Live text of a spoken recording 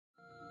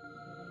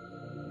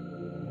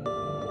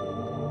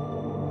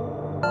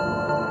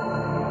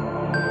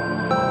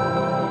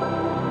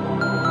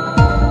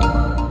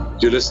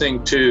You're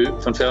listening to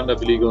Van Velden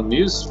Legal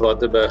News,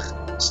 Waterberg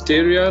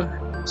Stereo,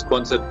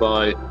 sponsored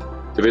by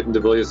De Wet & de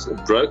Villiers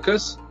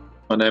Brokers.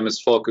 My name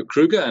is Volker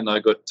Kruger, and I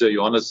got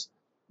Johannes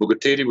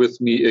Bogotelli with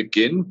me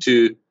again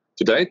to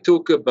today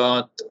talk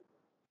about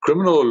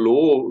criminal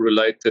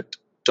law-related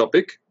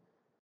topic.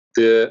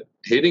 The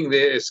heading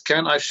there is,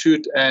 Can I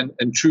Shoot an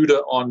Intruder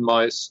on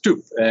My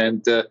Stoop?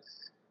 And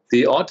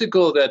the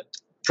article that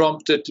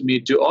prompted me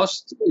to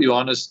ask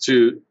Johannes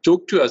to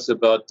talk to us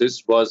about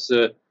this was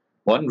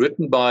one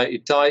written by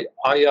Itai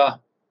Aya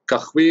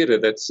Kagwere,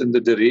 that's in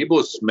the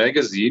Derebos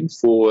magazine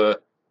for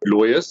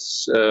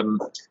lawyers,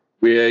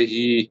 where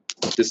he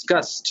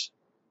discussed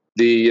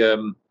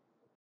the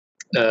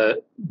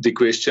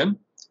question,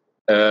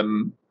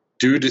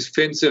 do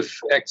defensive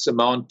acts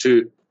amount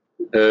to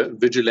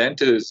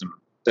vigilantism?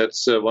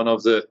 That's one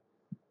of the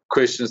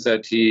questions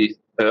that he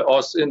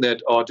asked in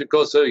that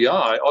article. So, yeah,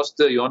 I asked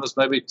Johannes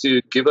maybe to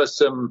give us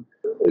some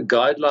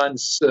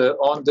guidelines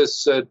on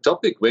this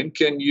topic. When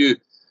can you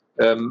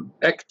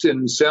act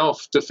in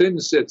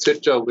self-defense,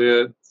 etc.,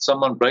 where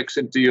someone breaks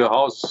into your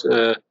house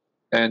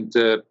and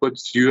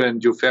puts you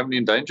and your family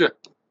in danger?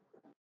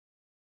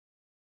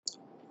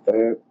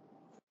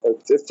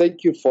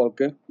 Thank you,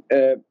 Volker.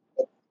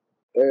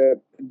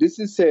 This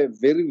is a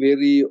very,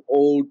 very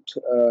old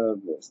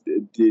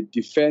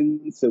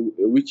defense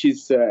which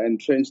is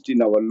entrenched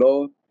in our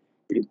law.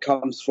 It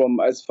comes from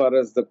as far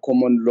as the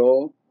common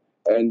law,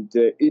 and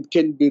it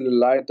can be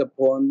relied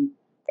upon.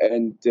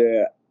 And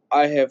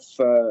I have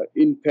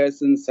in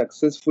person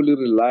successfully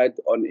relied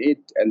on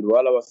it. And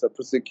while I was a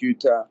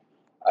prosecutor,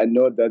 I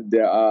know that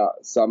there are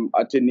some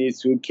attorneys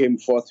who came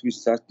forth with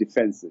such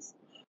defenses.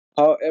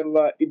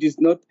 However, it is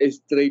not a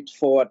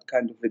straightforward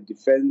kind of a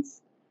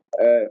defense.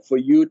 For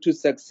you to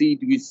succeed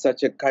with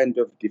such a kind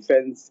of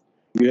defense,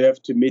 you have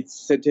to meet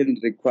certain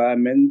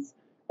requirements.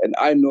 And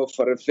I know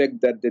for a fact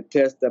that the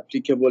test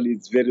applicable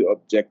is very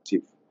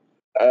objective.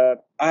 I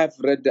have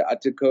read the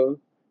article,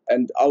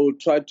 and I will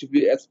try to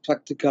be as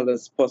practical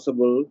as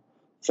possible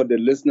for the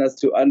listeners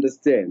to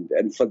understand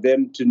and for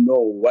them to know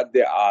what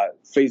they are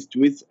faced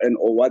with and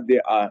or what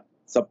they are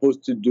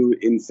supposed to do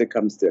in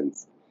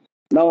circumstance.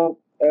 Now,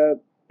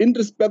 in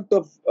respect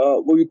of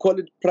what we call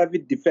it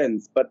private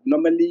defense, but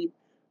normally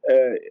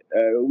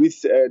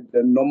with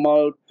the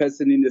normal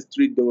person in the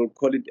street, they will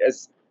call it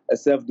as a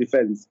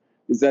self-defense,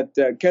 is that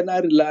can I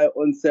rely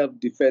on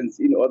self-defense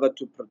in order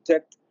to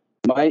protect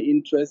my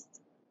interest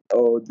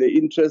or the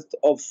interest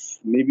of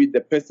maybe the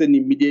person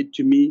immediate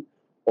to me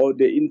or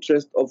the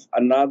interest of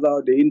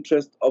another, the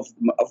interest of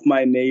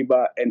my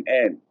neighbor and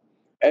end?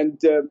 And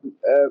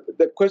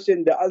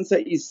the answer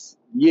is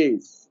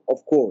yes,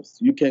 of course,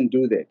 you can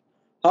do that.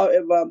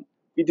 However,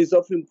 it is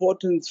of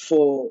importance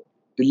for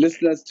the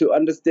listeners to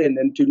understand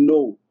and to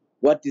know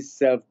what is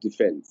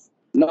self-defense.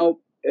 Now,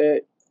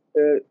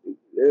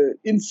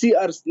 in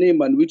C.R.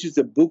 Snyman, which is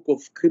a book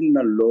of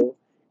criminal law,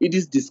 it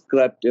is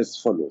described as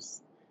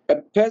follows. A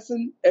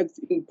person acts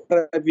in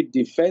private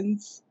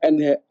defense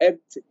and her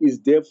act is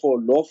therefore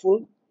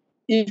lawful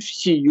if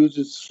she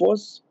uses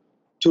force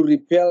to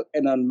repel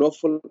an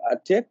unlawful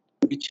attack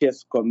which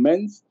has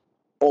commenced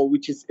or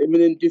which is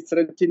imminently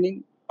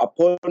threatening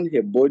upon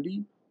her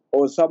body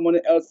or someone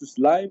else's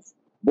life,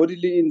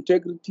 bodily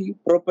integrity,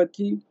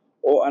 property,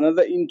 or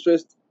another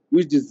interest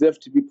which deserves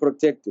to be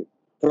protected,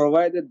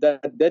 provided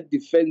that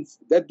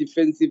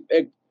defensive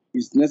act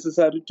is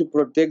necessary to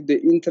protect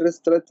the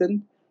interest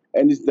threatened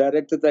and is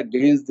directed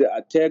against the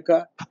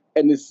attacker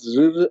and is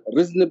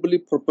reasonably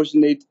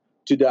proportionate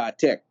to the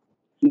attack.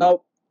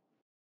 Now,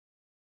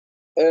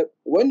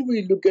 when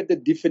we look at the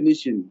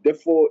definition,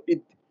 therefore,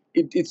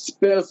 it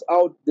spells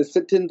out the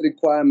certain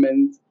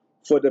requirements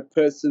for the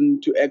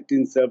person to act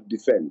in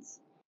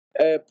self-defense.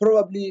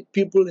 Probably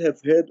people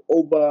have heard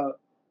over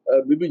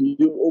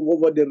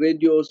the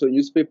radios or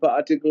newspaper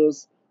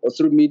articles or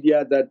through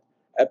media that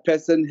a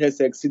person has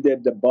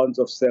exceeded the bounds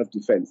of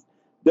self-defense.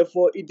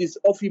 Therefore, it is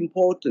of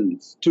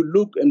importance to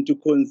look and to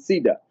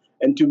consider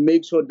and to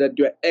make sure that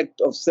your act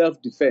of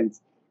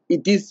self-defense,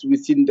 it is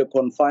within the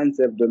confines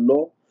of the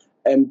law.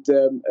 And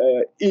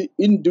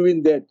in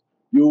doing that,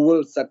 you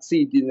will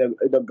succeed in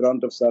the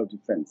ground of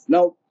self-defense.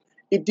 Now,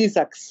 it is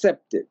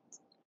accepted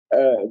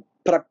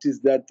practice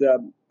that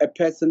a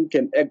person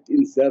can act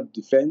in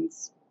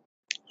self-defense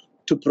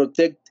to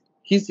protect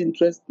his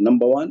interest,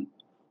 number one,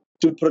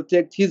 to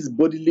protect his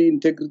bodily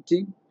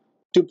integrity,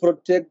 to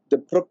protect the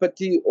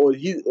property or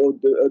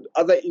the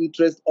other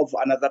interest of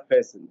another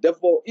person.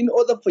 Therefore, in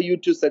order for you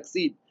to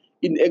succeed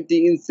in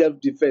acting in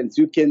self-defense,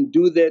 you can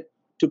do that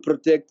to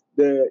protect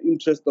the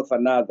interest of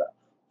another.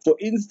 For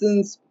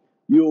instance,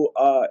 you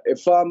are a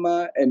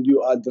farmer and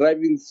you are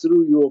driving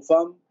through your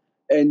farm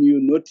and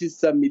you notice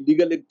some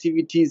illegal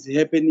activities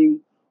happening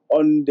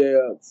on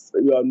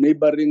your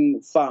neighboring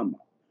farm.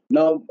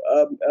 Now,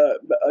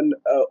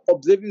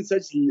 observing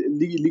such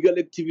illegal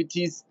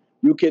activities,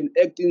 you can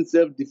act in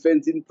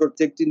self-defense in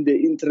protecting the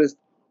interest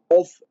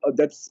of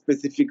that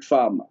specific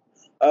farmer.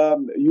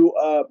 You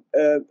are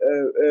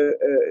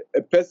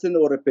a person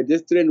or a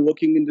pedestrian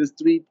walking in the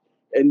street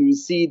and you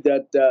see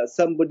that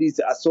somebody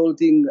is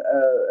assaulting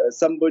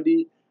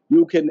somebody,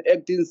 you can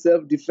act in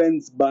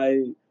self-defense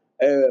by,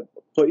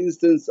 for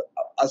instance,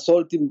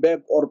 assaulting back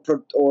or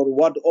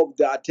ward off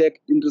the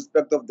attack in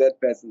respect of that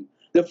person.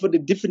 Therefore, the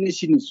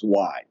definition is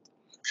wide.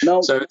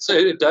 Now, so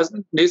it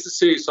doesn't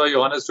necessarily, so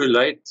Johannes,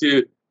 relate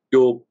to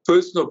your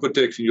personal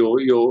protection,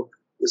 your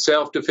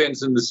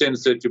self-defense in the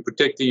sense that you're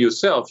protecting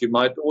yourself. You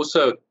might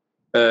also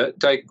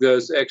take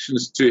those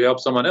actions to help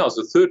someone else,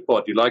 a third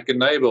party, like a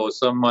neighbor or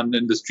someone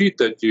in the street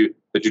that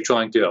you're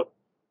trying to help.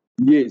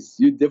 Yes,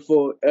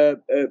 therefore,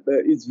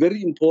 it's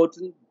very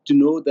important to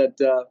know that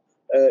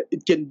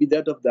it can be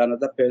that of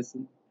another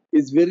person.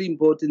 It's very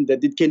important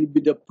that it can be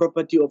the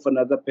property of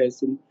another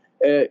person.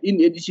 In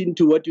addition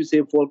to what you say,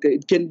 Volker,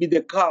 it can be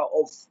the car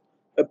of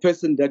a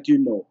person that you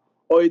know,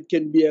 or it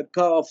can be a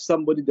car of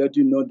somebody that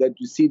you know, that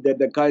you see that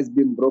the car is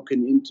being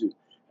broken into,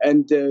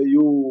 and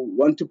you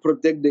want to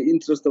protect the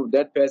interest of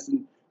that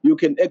person. You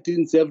can act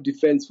in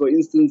self-defense, for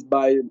instance,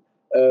 by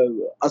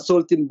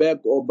assaulting back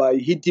or by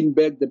hitting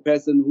back the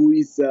person who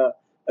is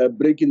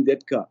breaking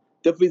that car.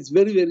 Therefore, it's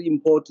very, very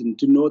important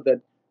to know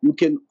that you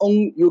can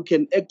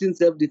act in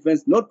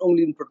self-defense not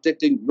only in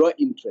protecting your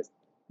interest,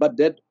 but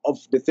that of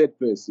the third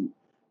person,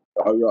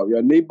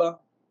 your neighbor,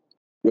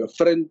 your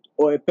friend,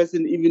 or a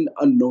person even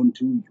unknown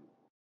to you.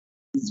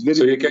 It's very,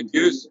 so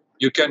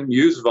you can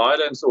use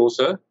violence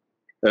also,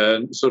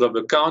 sort of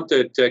a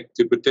counter attack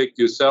to protect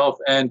yourself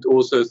and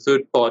also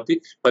third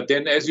party. But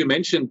then, as you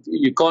mentioned,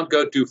 you can't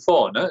go too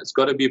far. No, it's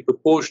got to be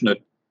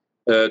proportionate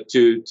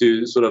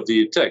to sort of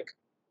the attack.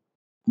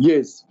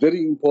 Yes,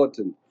 very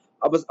important.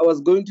 I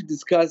was going to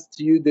discuss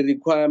to you the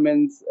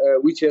requirements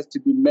which has to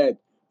be met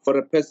for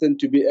a person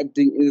to be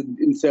acting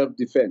in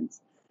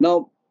self-defense.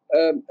 Now,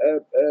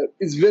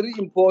 it's very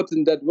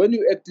important that when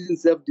you act in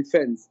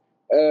self-defense,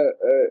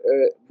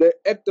 the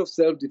act of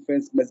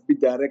self-defense must be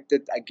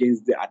directed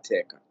against the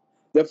attacker.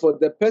 Therefore,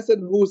 the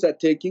person who's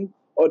attacking,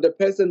 or the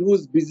person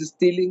who's busy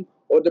stealing,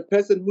 or the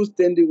person who's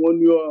standing on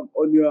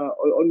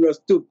your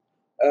stoop,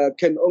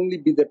 can only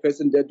be the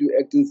person that you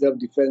act in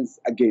self-defense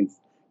against.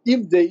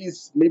 If there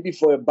is maybe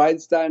for a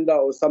bystander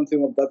or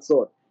something of that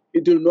sort,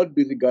 it will not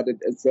be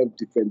regarded as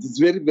self-defense. It's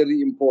very,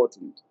 very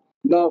important.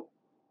 Now,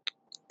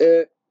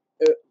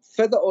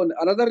 further on,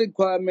 another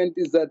requirement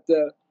is that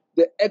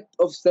the act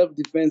of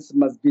self-defense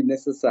must be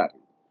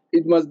necessary.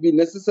 It must be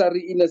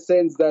necessary in a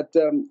sense that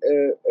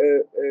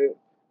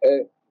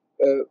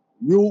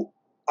you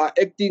are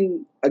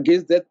acting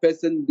against that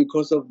person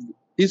because of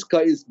his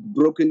car is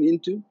broken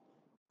into,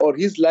 or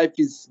his life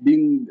is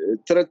being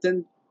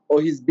threatened,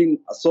 or he's being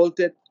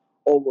assaulted,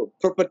 or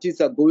properties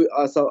are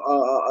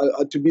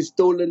to be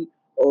stolen,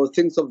 or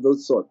things of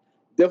those sort.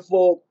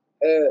 Therefore,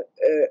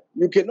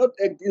 you cannot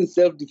act in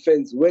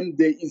self-defense when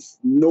there is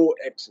no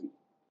action.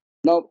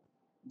 Now,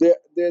 the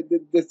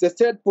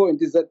third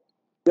point is that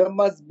there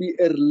must be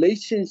a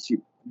relationship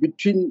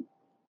between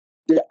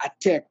the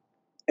attack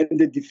and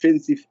the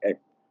defensive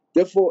act.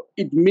 Therefore,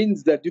 it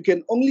means that you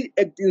can only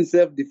act in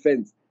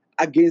self-defense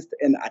against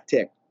an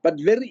attack. But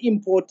very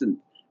important,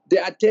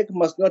 the attack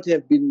must not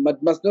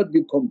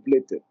be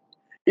completed.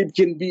 It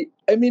can be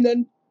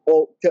imminent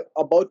or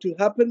about to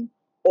happen,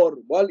 or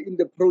while in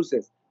the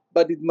process,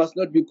 but it must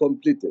not be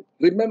completed.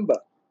 Remember,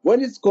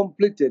 when it's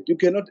completed, you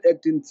cannot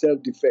act in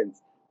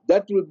self-defense.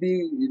 That will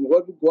be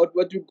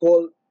what you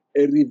call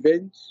a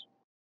revenge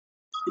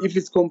if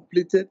it's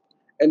completed.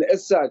 And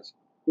as such,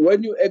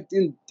 when you act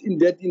in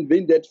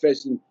that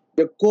fashion,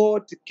 the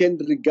court can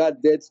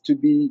regard that to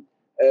be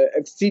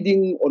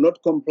exceeding or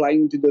not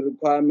complying to the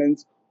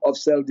requirements of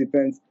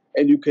self-defense,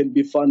 and you can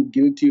be found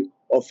guilty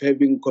of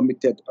having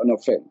committed an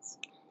offense.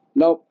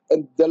 Now,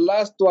 the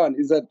last one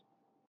is that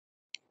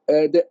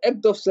the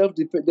act of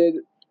self-defense,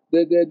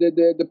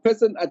 the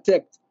person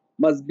attacked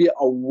must be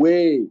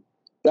aware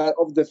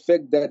of the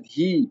fact that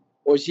he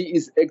or she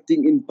is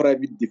acting in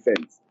private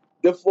defense.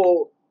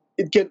 Therefore,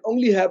 it can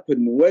only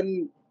happen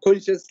when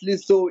consciously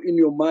so in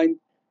your mind,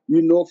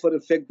 you know for the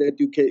fact that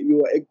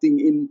you are acting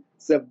in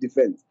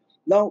self-defense.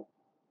 Now,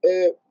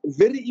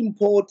 very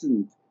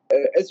important,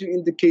 as you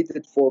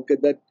indicated, Volker,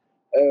 that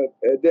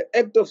the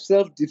act of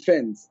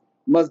self-defense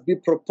must be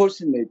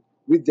proportionate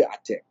with the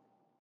attack.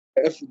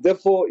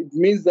 Therefore, it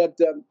means that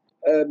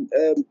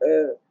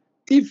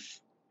if,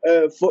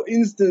 for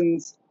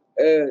instance,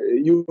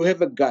 you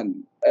have a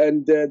gun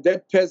and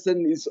that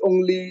person is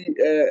only,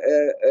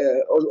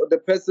 or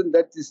the person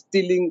that is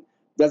stealing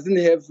doesn't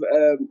have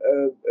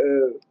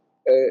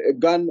a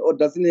gun, or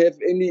doesn't have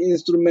any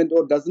instrument,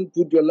 or doesn't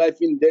put your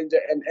life in danger,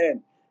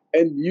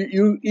 and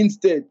you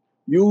instead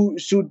you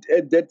shoot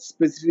at that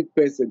specific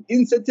person.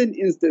 In certain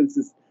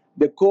instances,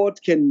 the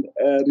court can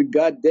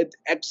regard that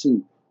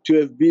action to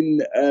have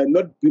been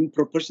not been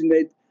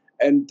proportionate,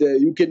 and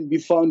you can be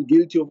found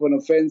guilty of an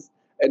offense,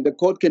 and the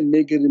court can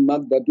make a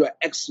remark that your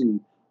actions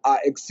are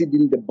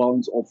exceeding the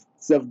bounds of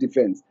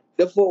self-defense.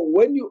 Therefore,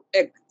 when you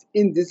act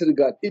in this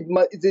regard,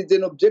 it's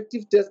an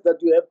objective test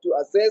that you have to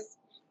assess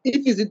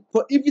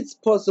if it's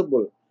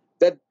possible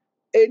that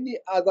any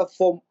other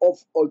form of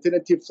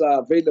alternatives are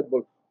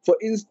available, For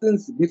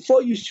instance,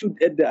 before you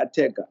shoot at the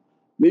attacker,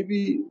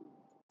 maybe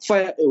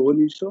fire a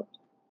warning shot.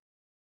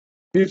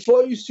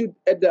 Before you shoot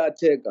at the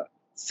attacker,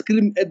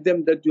 scream at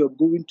them that you are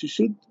going to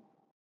shoot.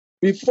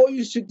 Before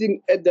you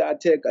shooting at the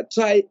attacker,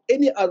 try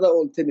any other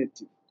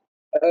alternative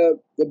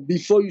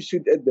before you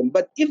shoot at them.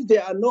 But if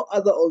there are no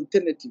other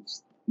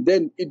alternatives,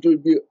 then it will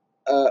be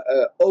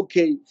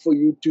okay for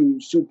you to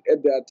shoot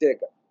at the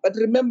attacker. But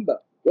remember,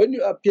 when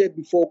you appear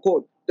before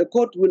court, the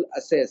court will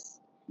assess.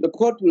 The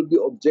court will be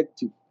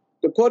objective.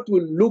 The court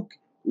will look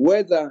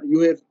whether you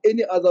have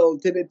any other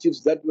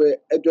alternatives that were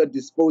at your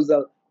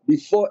disposal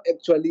before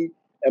actually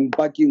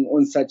embarking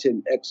on such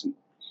an action.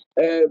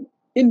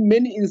 In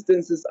many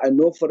instances, I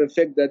know for a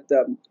fact that,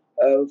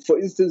 for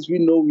instance,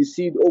 we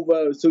see it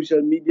over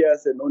social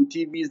medias and on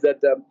TVs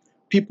that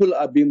people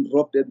are being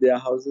robbed at their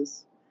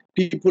houses,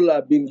 people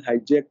are being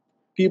hijacked,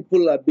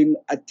 people are being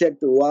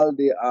attacked while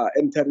they are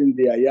entering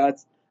their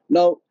yards.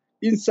 Now,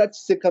 in such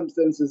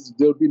circumstances,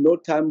 there will be no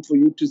time for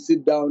you to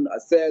sit down,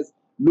 assess,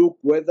 look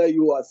whether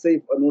you are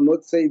safe or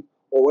not safe,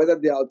 or whether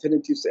there are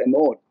alternatives and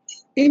all.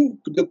 In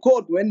the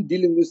court, when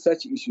dealing with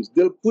such issues,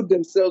 they'll put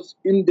themselves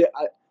in the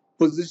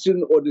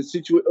position or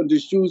the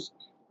shoes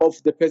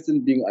of the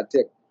person being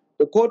attacked.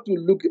 The court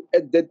will look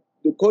at that.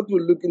 The court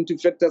will look into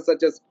factors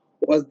such as,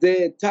 was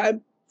there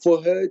time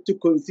for her to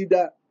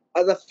consider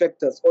other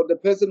factors, or the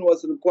person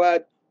was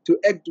required to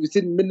act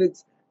within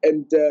minutes,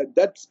 and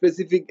that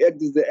specific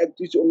act is the act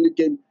which only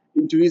came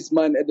into his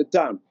mind at the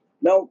time.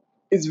 Now,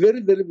 it's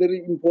very, very,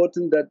 very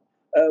important that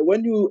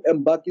when you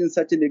embark in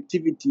such an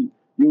activity,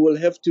 you will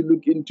have to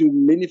look into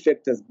many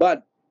factors,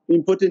 but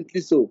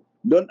importantly so,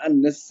 don't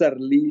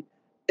unnecessarily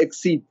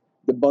exceed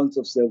the bounds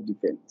of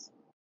self-defense.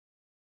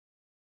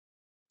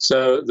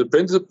 So the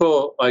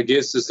principle, I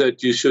guess, is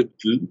that you should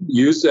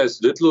use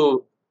as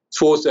little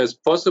force as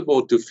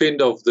possible to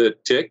fend off the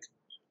attack.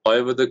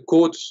 However, the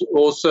courts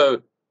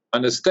also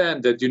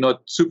understand that you're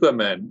not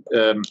Superman,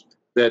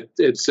 that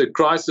it's a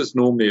crisis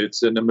normally,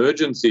 it's an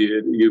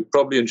emergency. You're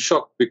probably in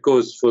shock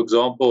because, for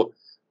example,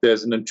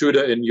 there's an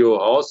intruder in your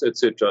house,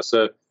 etc.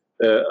 So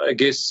I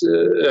guess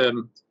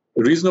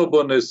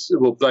reasonableness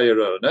will play a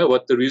role. No?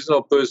 What the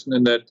reasonable person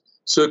in that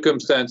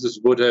circumstances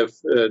would have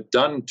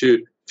done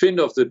to fend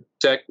off the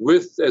attack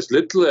with as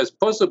little as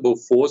possible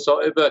force,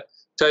 however,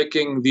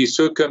 taking the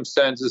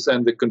circumstances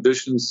and the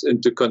conditions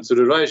into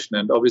consideration.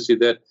 And obviously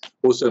that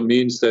also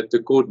means that the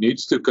court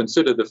needs to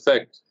consider the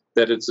fact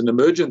that it's an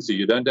emergency.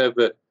 You don't have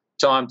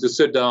time to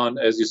sit down,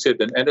 as you said,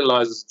 and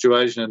analyze the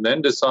situation and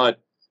then decide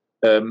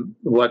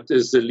what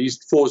is the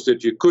least force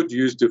that you could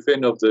use to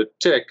fend off the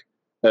attack.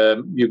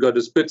 You've got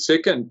a split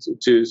second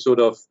to sort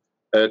of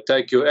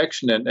take your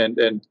action,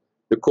 and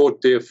the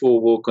court therefore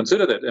will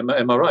consider that. Am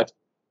I right?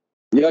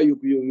 Yeah, you're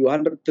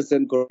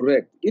 100%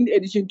 correct. In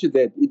addition to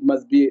that, it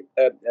must be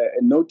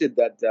noted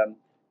that,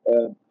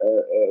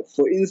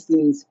 for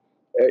instance,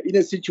 in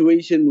a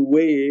situation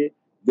where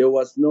there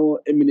was no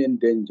imminent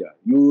danger,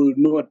 you will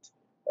not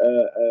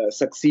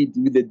succeed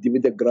with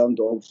the ground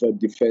of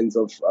defense,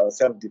 of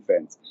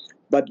self-defense.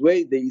 But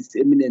where there is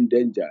imminent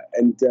danger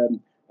and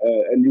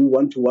you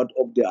want to ward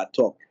off the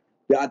attack,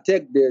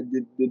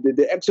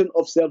 the action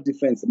of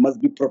self-defense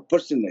must be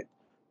proportionate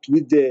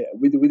with the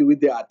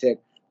attack.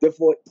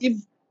 Therefore, if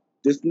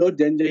there's no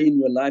danger in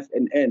your life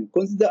and end,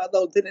 consider other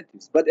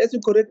alternatives. But as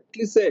you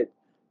correctly said,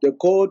 the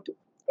court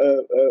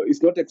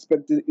is not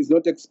expecting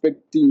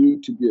you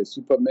to be a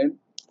Superman,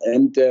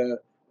 and the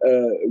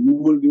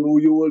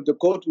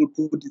court will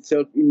put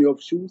itself in your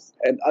shoes,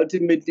 and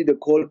ultimately the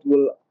court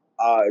will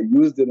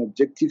use an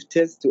objective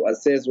test to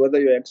assess whether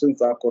your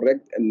actions are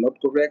correct and not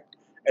correct.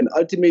 And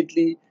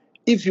ultimately,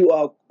 if you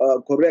are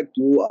correct,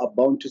 you are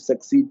bound to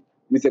succeed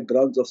with the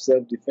grounds of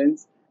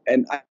self-defense.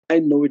 And I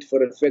know it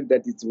for a fact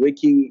that it's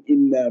working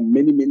in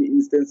many, many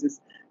instances.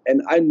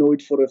 And I know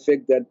it for a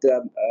fact that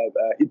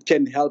it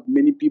can help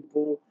many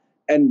people.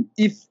 And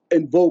if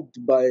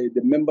invoked by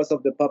the members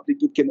of the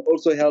public, it can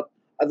also help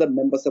other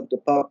members of the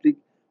public.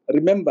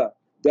 Remember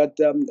that,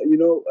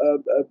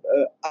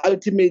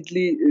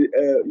 ultimately,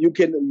 you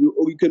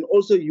can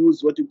also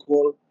use what you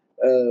call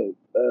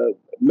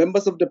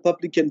members of the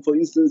public can, for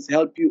instance,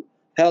 help to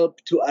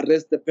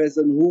arrest the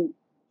person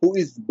who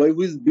is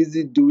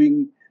busy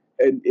doing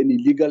an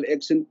illegal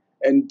action,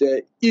 and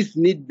if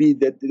need be,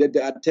 that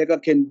the attacker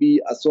can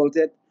be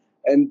assaulted,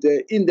 and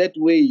in that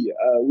way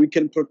we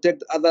can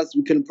protect others,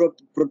 we can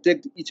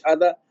protect each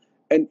other,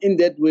 and in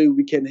that way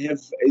we can have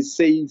a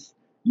safe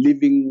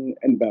living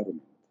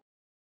environment.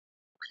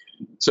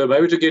 So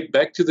maybe to get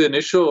back to the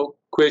initial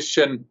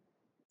question,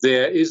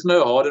 there is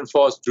no hard and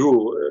fast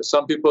rule.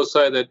 Some people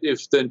say that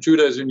if the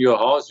intruder is in your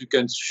house, you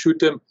can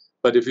shoot him,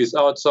 but if he's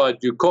outside,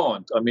 you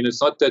can't. I mean,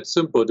 it's not that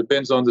simple. It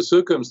depends on the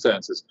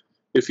circumstances.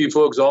 If he,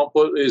 for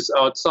example, is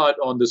outside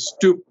on the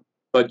stoop,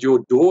 but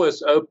your door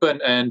is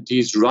open and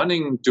he's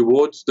running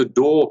towards the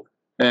door,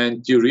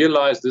 and you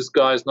realize this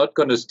guy is not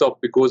going to stop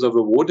because of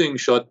a warning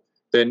shot,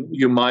 then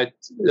you might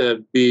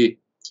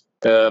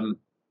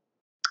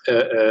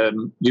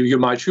you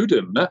might shoot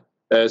him. No?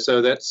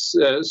 So that's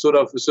sort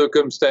of a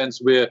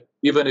circumstance where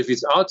even if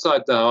it's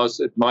outside the house,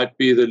 it might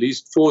be the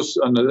least force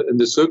in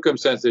the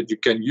circumstance that you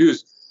can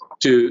use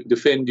to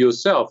defend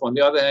yourself. On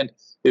the other hand,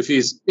 if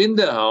he's in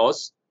the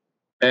house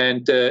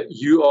and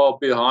you are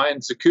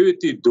behind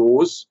security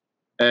doors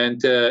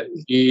and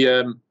he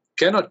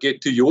cannot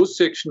get to your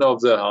section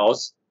of the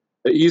house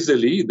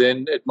easily,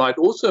 then it might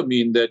also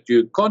mean that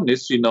you can't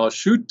necessarily now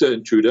shoot the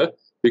intruder,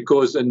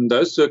 because in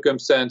those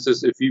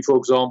circumstances, if he, for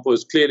example,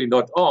 is clearly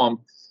not armed,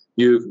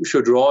 you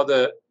should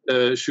rather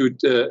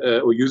shoot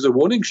or use a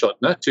warning shot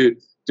to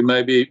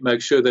maybe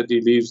make sure that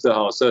he leaves the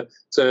house.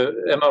 So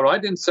am I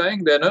right in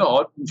saying there are no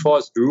hard and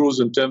fast rules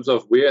in terms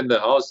of where in the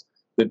house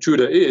the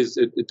intruder is?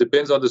 It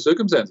depends on the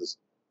circumstances.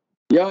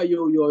 Yeah,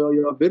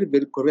 you're very,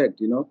 very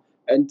correct,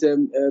 And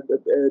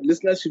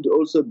listeners should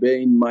also bear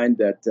in mind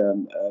that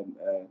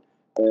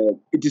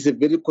it is a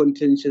very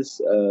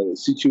contentious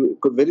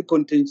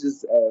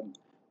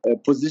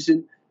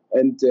position.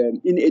 And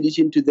in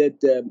addition to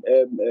that,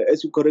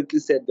 as you correctly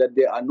said, that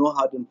there are no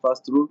hard and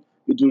fast rules.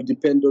 It will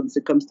depend on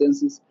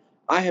circumstances.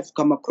 I have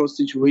come across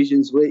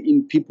situations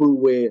wherein people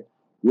were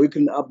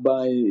waken up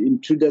by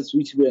intruders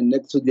which were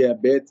next to their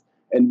bed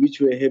and which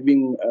were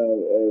having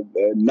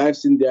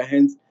knives in their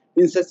hands.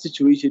 In such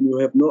situation, you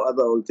have no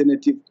other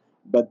alternative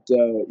but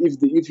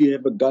if you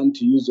have a gun,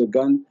 to use a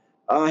gun.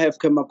 I have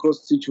come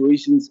across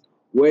situations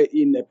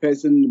wherein a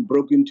person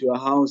broke into a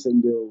house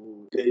and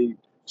they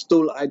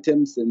stole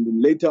items, and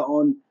then later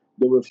on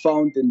they were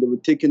found and they were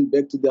taken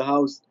back to the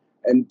house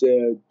and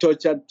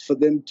tortured for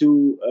them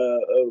to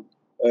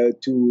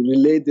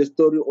relay the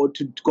story or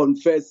to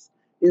confess.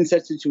 In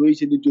such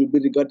situation, it will be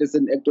regarded as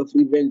an act of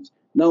revenge.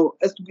 Now,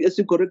 as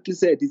you correctly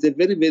said, it's a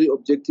very, very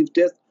objective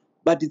test,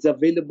 but it's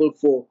available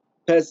for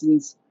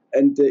persons,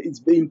 and it's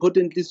very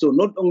importantly so,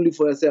 not only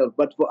for yourself,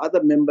 but for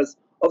other members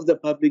of the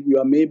public,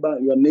 your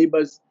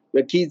neighbors,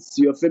 your kids,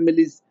 your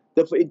families.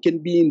 Therefore, it can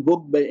be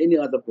invoked by any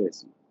other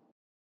person.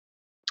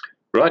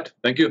 Right.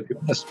 Thank you.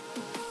 Yes.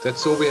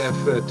 That's all we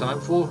have time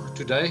for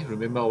today.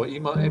 Remember, our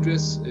email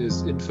address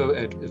is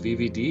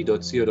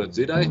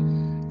info@vvd.co.za.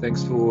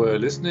 Thanks for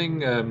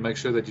listening. Make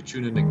sure that you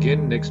tune in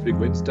again next week,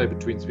 Wednesday,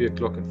 between 3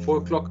 o'clock and 4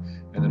 o'clock,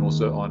 and then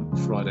also on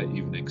Friday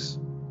evenings.